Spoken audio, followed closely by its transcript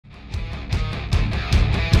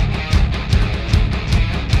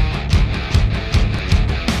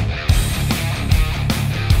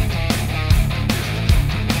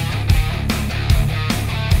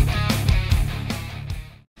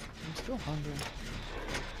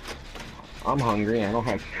I'm hungry. I don't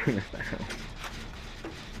have food at the house.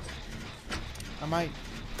 I might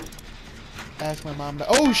ask my mom to.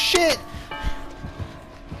 Oh shit!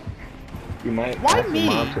 You might Why ask me?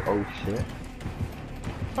 your mom to. Oh shit.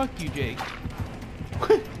 Fuck you, Jake.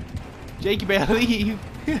 Jake, you better leave.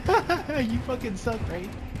 You fucking suck, right?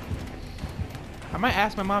 I might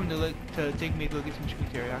ask my mom to take me to go get some chicken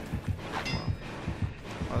teriyaki.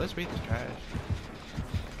 Oh, this wraith is trash.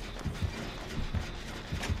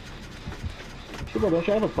 Super, don't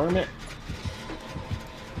you have a permit?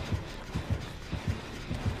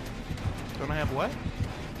 Don't I have what?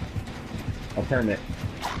 A permit.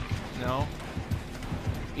 No.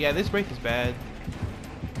 Yeah, this wraith is bad.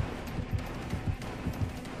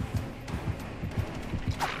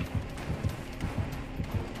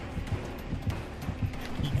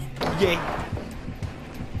 Yeah.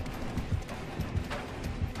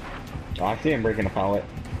 Oh, I see him breaking a pallet.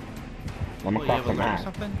 I'm gonna cross the map.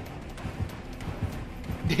 Something?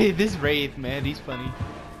 Dude, this wraith, man, he's funny.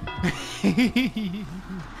 This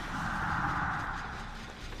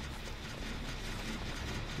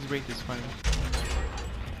wraith is funny.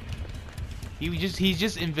 He's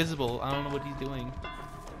just invisible. I don't know what he's doing.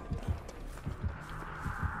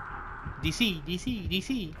 DC, DC,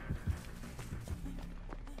 DC.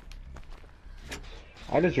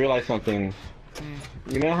 I just realized something.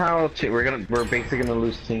 You know how we're basically gonna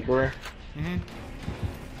lose Tinkerer?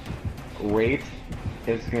 Wraith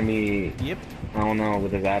is gonna be. Yep. I don't know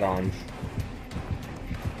with his add-ons.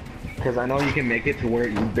 Because I know you can make it to where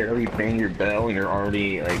you barely bang your bell and you're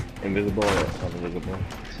already like invisible or invisible.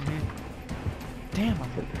 Damn.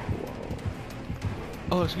 Whoa.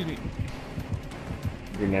 Oh, excuse me.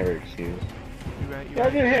 You're never excused. You're right. I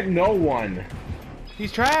didn't hit no one.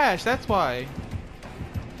 He's trash. That's why.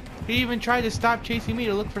 He even tried to stop chasing me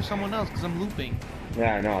to look for someone else because I'm looping.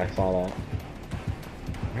 Yeah, I know. I saw that.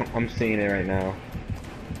 I'm seeing it right now.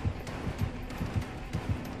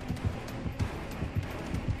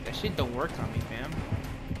 That shit don't work on me, fam.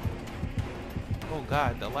 Oh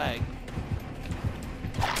god, the lag.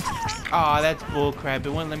 Aw, oh, that's bullcrap. It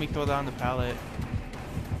wouldn't let me throw that on the pallet.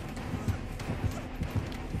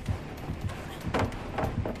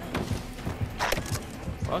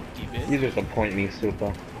 Fuck you, bitch. You disappoint me,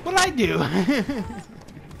 Super. What'd I do?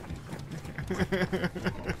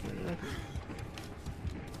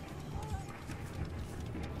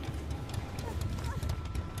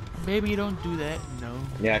 Baby, don't do that. No.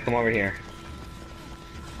 Yeah, come over here.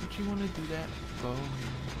 Don't you want to do that? Go.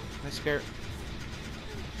 Let's scare.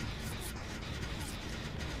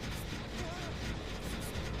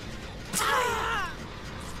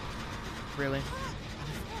 Really?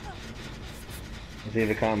 Let's see if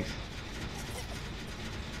it comes.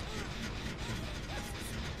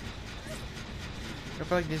 I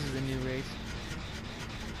feel like this is a new race.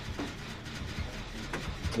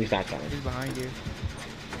 He's not coming. He's behind you.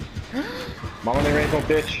 Mama, they raised no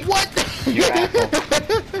bitch. What? You asshole.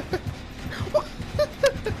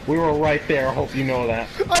 We were right there. I hope you know that.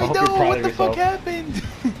 I hope know. you're proud What of the yourself. fuck happened?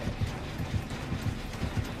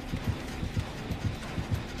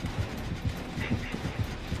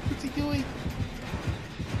 What's he doing?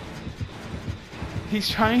 He's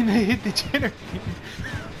trying to hit the generator.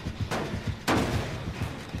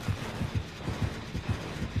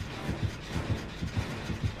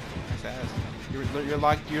 Nice ass.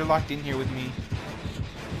 You're locked in here with me.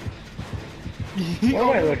 What am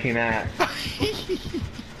I looking at?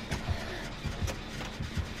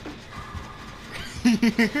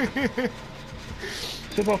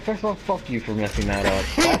 Super, first of all, fuck you for messing that up.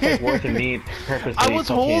 That's like worth of me purposely. I was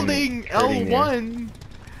fucking holding L1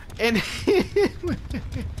 and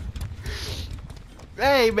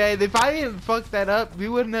hey man, if I didn't fuck that up, we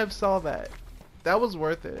wouldn't have saw that. That was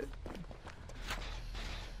worth it.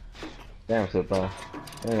 Damn, Super.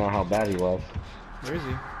 I didn't know how bad he was. Where is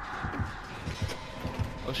he?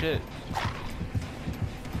 Oh shit.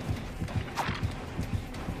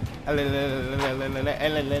 I'm not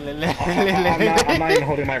even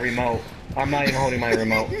holding my remote. I'm not even holding my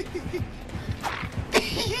remote.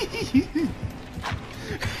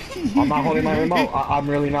 I'm not holding my remote. I'm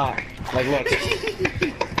really not. Like, look.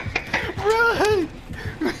 Run!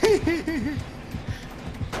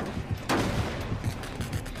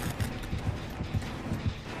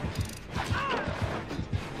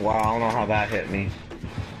 Wow, I don't know how that hit me.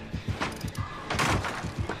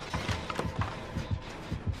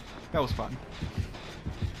 That was fun.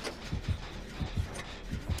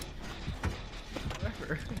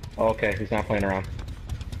 Okay, he's not playing around.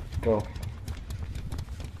 Go.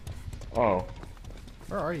 Oh.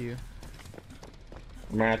 Where are you?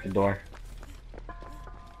 I'm right at the door.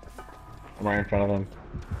 I'm right in front of him.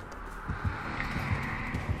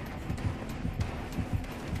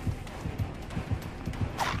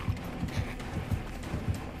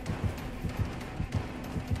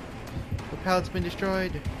 The pallet's been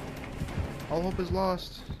destroyed. All hope is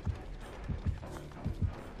lost.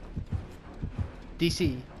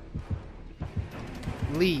 DC.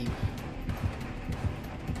 Leave.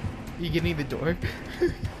 You getting the door?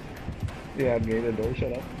 Yeah, I'm getting the door.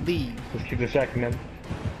 Shut up. Leave. Just keep distracting them.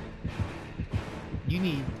 You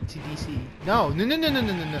need to DC. No, no, no, no, no,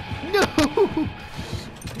 no, no, no. No!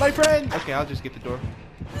 My friend! Okay, I'll just get the door.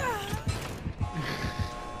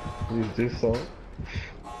 Please do so.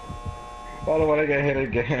 I don't want to get hit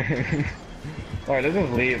again. Alright, let's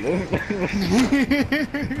just leave.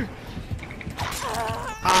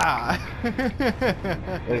 Ah!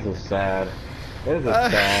 This is sad. This is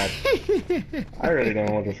sad. I really don't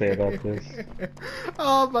know what to say about this.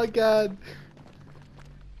 Oh my god.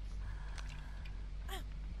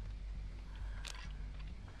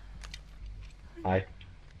 Hi.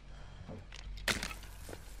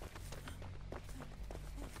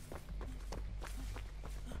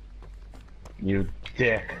 You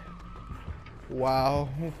dick. Wow.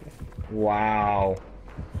 Wow.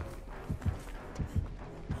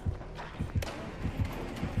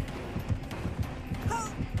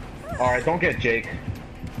 Alright, don't get Jake.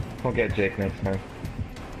 Don't get Jake next time.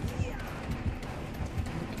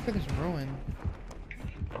 Look for this ruin.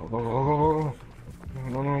 Go, go, go, go, go.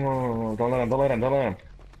 No, no, no, no, don't let him, don't let him, don't let him.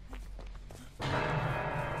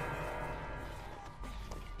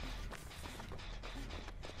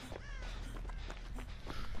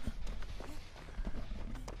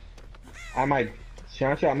 I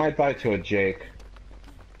might die to a Jake.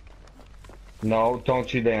 No,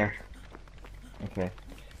 don't you dare. Okay.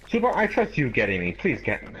 Super, I trust you getting me. Please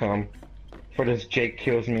come. For this Jake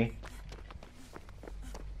kills me.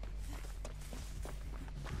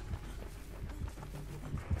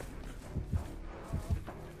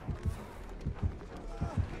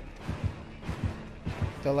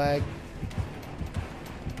 The lag.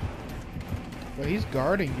 Well, he's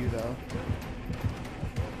guarding you though.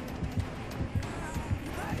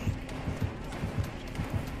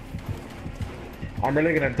 I'm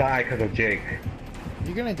really gonna die because of Jake.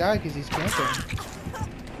 You're gonna die because he's camping.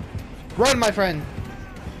 Run, my friend!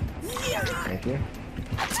 Thank you.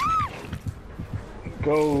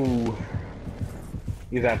 Go.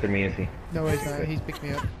 He's after me, is he? No, he's not. He's picked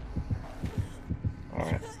me up.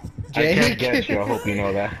 Alright. I Jake? can't get you, I hope you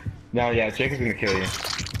know that. No, yeah, Jake is gonna kill you.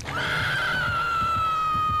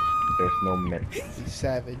 There's no myth. He's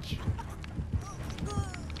savage.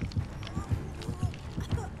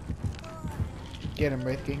 Get him,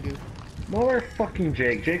 Wraith Gingu. No, we're fucking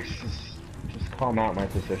Jake. Jake's just calm out my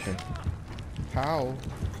position. How?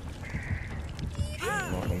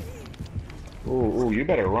 Nothing. Ooh, you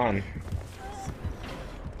better run.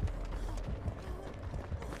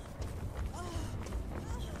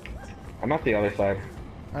 I'm at the other side.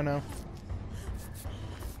 I know.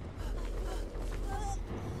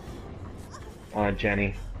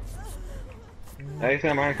 Jenny. Next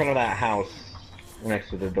time I'm in front of that house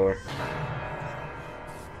next to the door.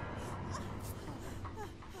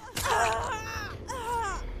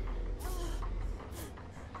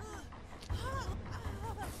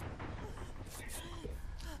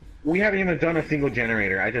 We haven't even done a single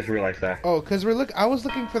generator. I just realized that. Oh, cause I was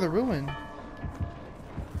looking for the ruin.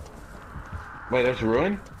 Wait, there's a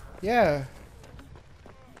ruin? Yeah.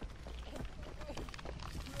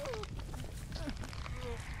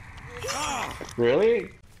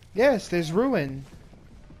 Really? Yes, there's ruin.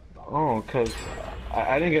 Oh, cause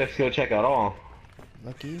I didn't get a skill check at all.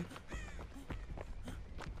 Lucky.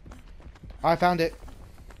 I found it.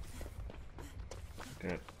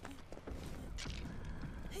 Good.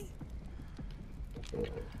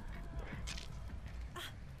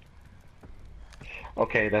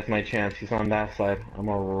 Okay, that's my chance. He's on that side. I'm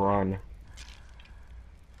gonna run.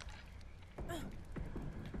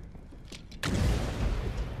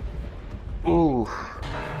 Ooh.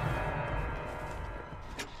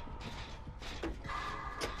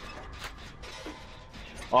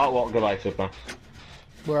 Oh, well, goodbye, Super.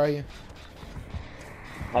 Where are you?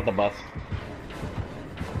 At the bus.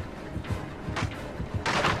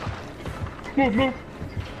 Move, move!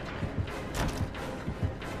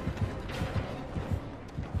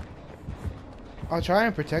 I'll try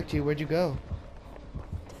and protect you. Where'd you go?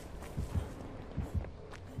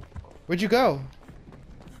 Where'd you go?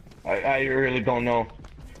 I really don't know.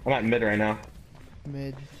 I'm at mid right now.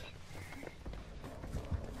 Mid.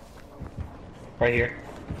 Right here.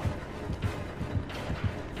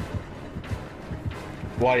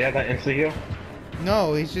 Wow, you have that insta heal?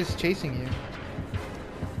 No, he's just chasing you.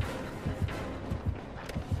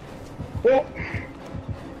 Oh!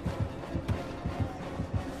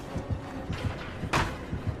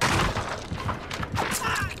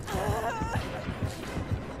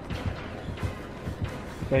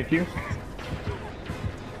 Thank you.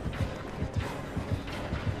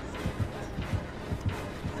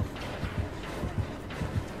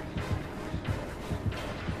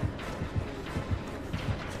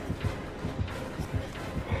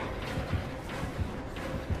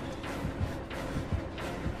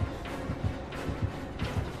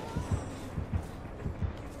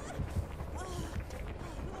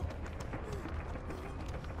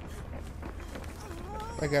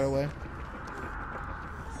 I got away.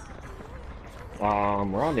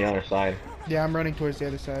 We're on the other side. Yeah, I'm running towards the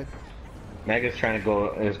other side. Meg is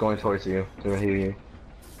going towards you to heal you.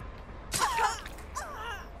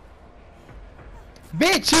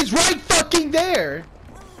 Bitch, he's right fucking there!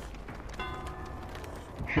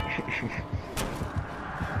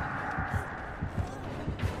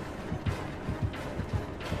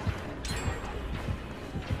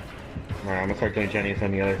 Alright, I'm gonna start doing Jenny's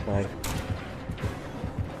on the other side.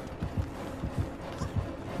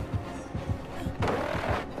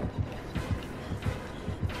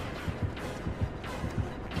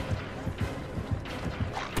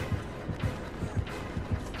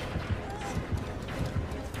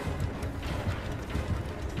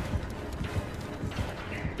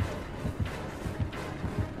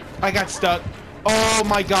 I got stuck. Oh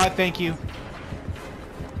my god, thank you.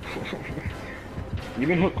 You've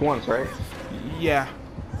been hooked once, right? Yeah,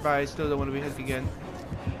 but I still don't want to be hooked again.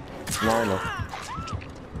 No, I know.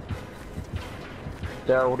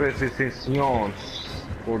 Del Resistance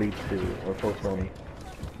 42 or 420.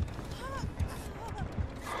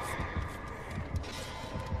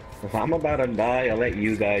 If I'm about to die, I'll let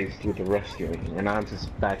you guys do the rescuing, and I'm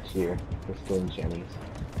just back here just doing Jenny's.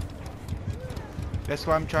 That's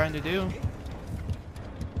what I'm trying to do.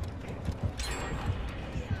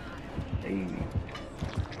 Hey.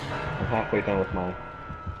 I'm halfway done with mine.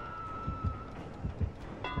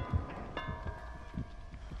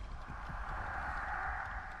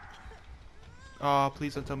 Oh,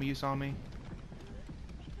 please don't tell me you saw me.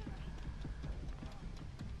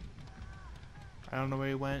 I don't know where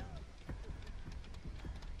he went.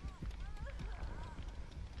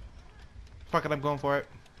 Fuck it, I'm going for it.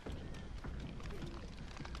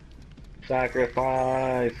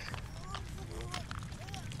 Sacrifice!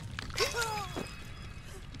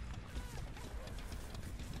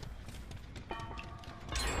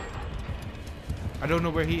 I don't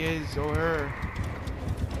know where he is or her.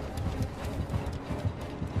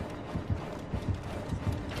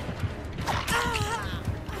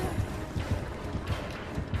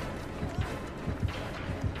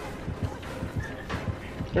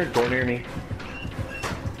 There's a door near me.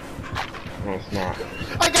 No, it's not.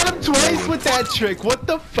 I got him twice with that trick. What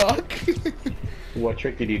the fuck? What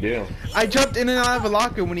trick did you do? I jumped in and out of a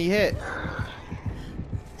locker when he hit.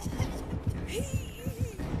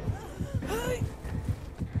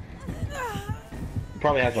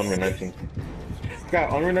 Probably has Unrelenting. Yeah,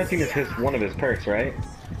 Unrelenting is one of his perks, right?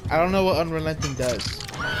 I don't know what Unrelenting does.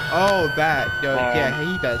 Oh, that. Yo, yeah,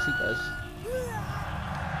 he does. He does.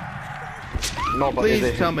 No, but is Please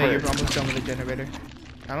it tell his me you're perk? almost done with the generator.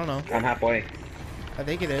 I don't know. I'm halfway. I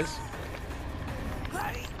think it is.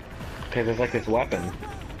 Cause it's like this weapon.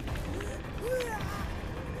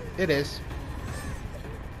 It is.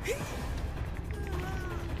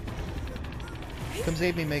 Come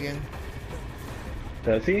save me, Megan.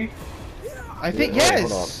 Does he? I think Wait, hold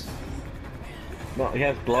yes. No, he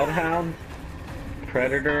has Bloodhound,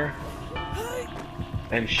 Predator,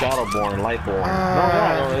 and Shadowborn, Lightborn.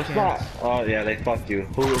 No, it's not. Oh yeah, they fucked you.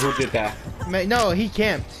 Who did that? No, he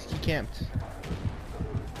camped. He camped.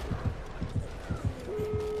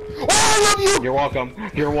 Oh, I love you! You're welcome.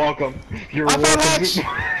 You're welcome. You're I found welcome. Hatch!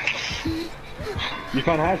 You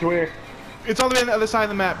found Hatch where? It's all the way on the other side of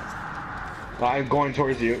the map. I'm going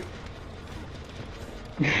towards you.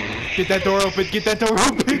 Get that door open. Get that door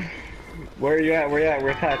open. Where are you at? Where you at?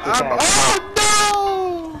 Where's Hatch? Where's Hatch?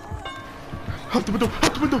 Oh no! Out the window.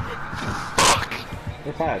 Out the window. Fuck!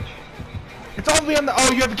 Where's Hatch? It's all the way on the.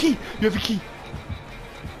 Oh, you have a key. You have a key.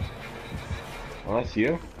 Oh, that's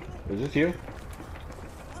you? Is this you?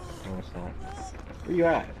 No, it's not. Where you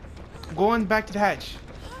at? I'm going back to the hatch.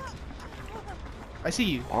 I see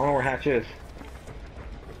you. I don't know where Hatch is.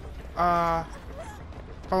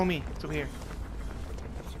 Follow me. It's over here.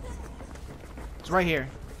 It's right here.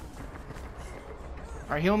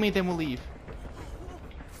 Alright, heal me, then we'll leave.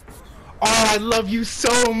 Oh, I love you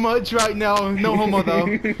so much right now. No homo,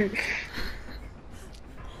 though.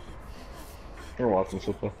 You're welcome,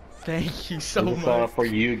 Super. Thank you so This is much. for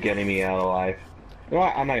you getting me out alive. You know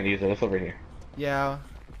what? I'm not gonna use it. It's over here. Yeah.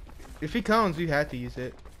 If he comes, we have to use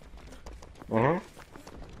it. Uh-huh.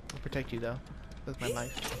 I'll protect you though. That's my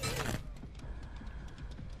life.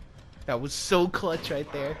 That was so clutch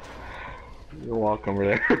right there. You're welcome over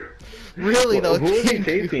there. Really though. Who is he thank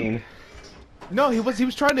you. chasing? No, he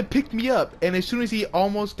was trying to pick me up, and as soon as he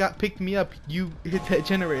almost got picked me up, you hit that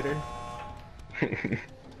generator.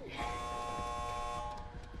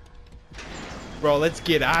 Bro, let's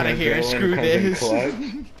get out of here. Screw this.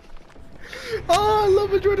 Oh, I love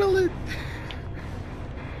adrenaline.